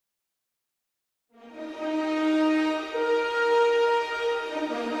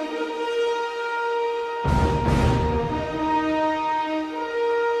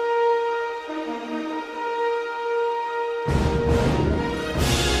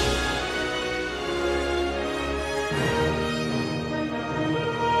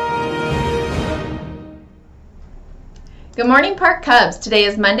Good morning, Park Cubs. Today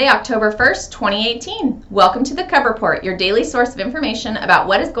is Monday, October 1st, 2018. Welcome to the Cub Report, your daily source of information about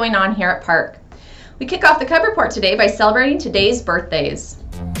what is going on here at Park. We kick off the Cub Report today by celebrating today's birthdays.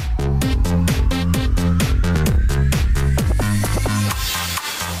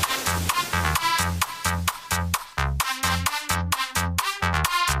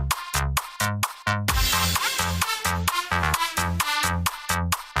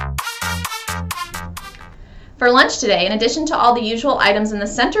 For lunch today, in addition to all the usual items in the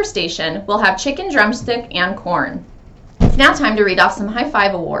center station, we'll have chicken drumstick and corn. It's now time to read off some high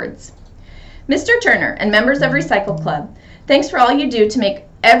five awards. Mr. Turner and members of Recycle Club, thanks for all you do to make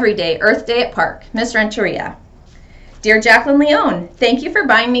every day Earth Day at Park, Ms. Renteria. Dear Jacqueline Leone, thank you for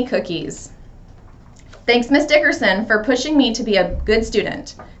buying me cookies. Thanks, Ms. Dickerson, for pushing me to be a good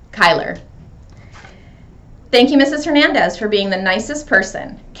student, Kyler. Thank you, Mrs. Hernandez, for being the nicest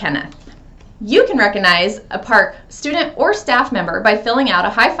person, Kenneth. You can recognize a Park student or staff member by filling out a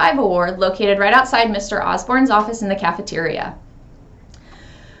high five award located right outside Mr. Osborne's office in the cafeteria.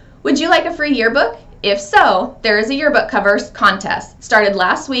 Would you like a free yearbook? If so, there is a yearbook covers contest. Started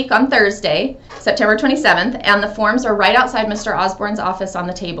last week on Thursday, September 27th, and the forms are right outside Mr. Osborne's office on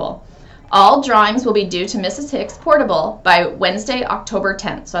the table. All drawings will be due to Mrs. Hicks Portable by Wednesday, October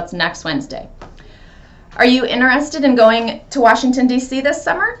 10th, so that's next Wednesday. Are you interested in going to Washington, D.C. this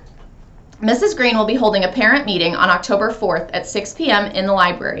summer? Mrs. Green will be holding a parent meeting on October 4th at 6 p.m. in the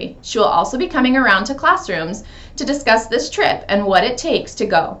library. She will also be coming around to classrooms to discuss this trip and what it takes to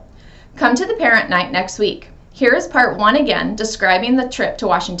go. Come to the parent night next week. Here is part 1 again, describing the trip to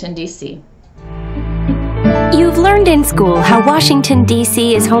Washington, D.C. You've learned in school how Washington,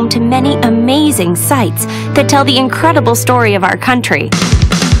 D.C. is home to many amazing sites that tell the incredible story of our country.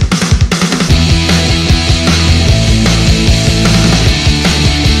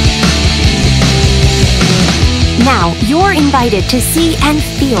 Now, you're invited to see and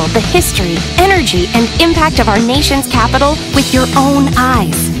feel the history, energy, and impact of our nation's capital with your own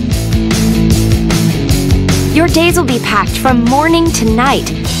eyes. Your days will be packed from morning to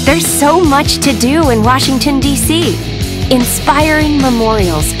night. There's so much to do in Washington, D.C. Inspiring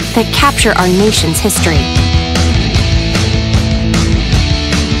memorials that capture our nation's history.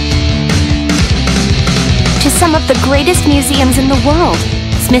 To some of the greatest museums in the world.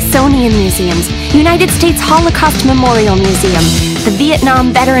 Smithsonian Museums, United States Holocaust Memorial Museum, the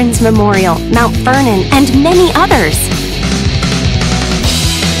Vietnam Veterans Memorial, Mount Vernon, and many others.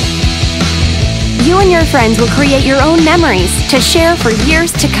 You and your friends will create your own memories to share for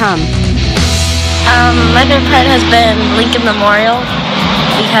years to come. My favorite part has been Lincoln Memorial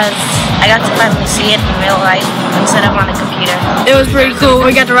because I got to finally see it in real life instead of on a computer. It was pretty cool.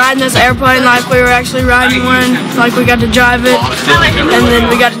 We got to ride in this airplane like we were actually riding one, like we got to drive it, and then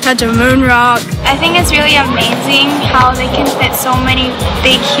we got to touch a moon rock. I think it's really amazing how they can fit so many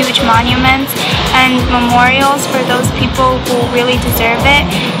big, huge monuments and memorials for those people who really deserve it,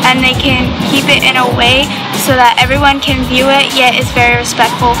 and they can keep it in a way so that everyone can view it, yet it's very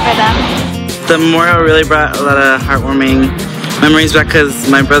respectful for them. The memorial really brought a lot of heartwarming memories back because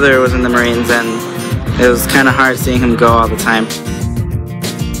my brother was in the Marines and it was kind of hard seeing him go all the time.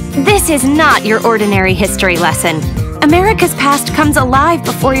 This is not your ordinary history lesson. America's past comes alive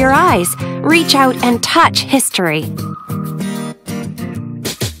before your eyes. Reach out and touch history.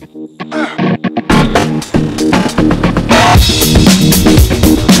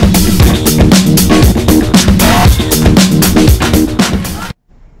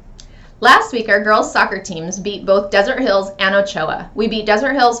 Last week, our girls' soccer teams beat both Desert Hills and Ochoa. We beat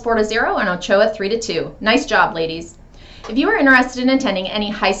Desert Hills 4-0 and Ochoa 3-2. Nice job, ladies. If you are interested in attending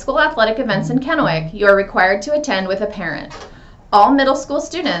any high school athletic events in Kennewick, you are required to attend with a parent. All middle school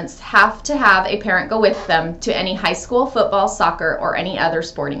students have to have a parent go with them to any high school, football, soccer, or any other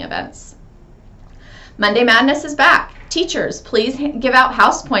sporting events. Monday Madness is back. Teachers, please give out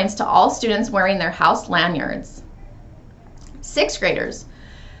house points to all students wearing their house lanyards. 6th graders.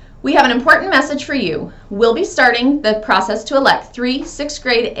 We have an important message for you. We'll be starting the process to elect 3 6th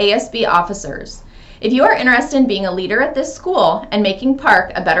grade ASB officers. If you are interested in being a leader at this school and making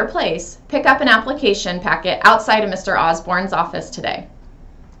Park a better place, pick up an application packet outside of Mr. Osborne's office today.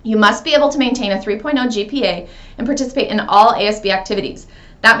 You must be able to maintain a 3.0 GPA and participate in all ASB activities.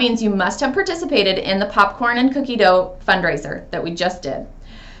 That means you must have participated in the popcorn and cookie dough fundraiser that we just did.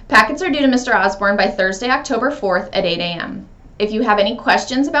 Packets are due to Mr. Osborne by Thursday, October 4th at 8 a.m. If you have any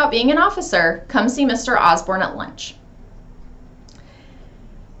questions about being an officer, come see Mr. Osborne at lunch.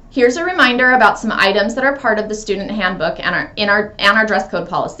 Here's a reminder about some items that are part of the student handbook and our dress code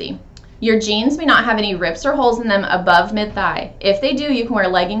policy. Your jeans may not have any rips or holes in them above mid-thigh. If they do, you can wear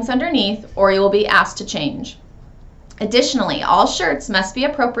leggings underneath or you will be asked to change. Additionally, all shirts must be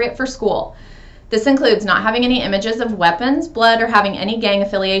appropriate for school. This includes not having any images of weapons, blood, or having any gang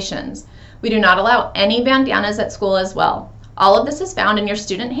affiliations. We do not allow any bandanas at school as well. All of this is found in your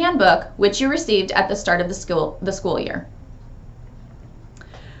student handbook, which you received at the start of the school year.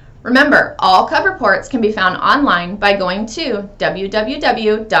 Remember, all Cub reports can be found online by going to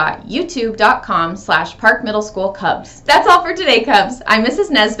www.youtube.com/Park Middle School Cubs. That's all for today, Cubs. I'm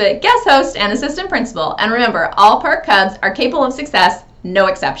Mrs. Nesbitt, guest host and assistant principal. And remember, all Park Cubs are capable of success, no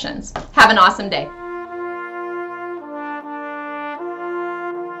exceptions. Have an awesome day.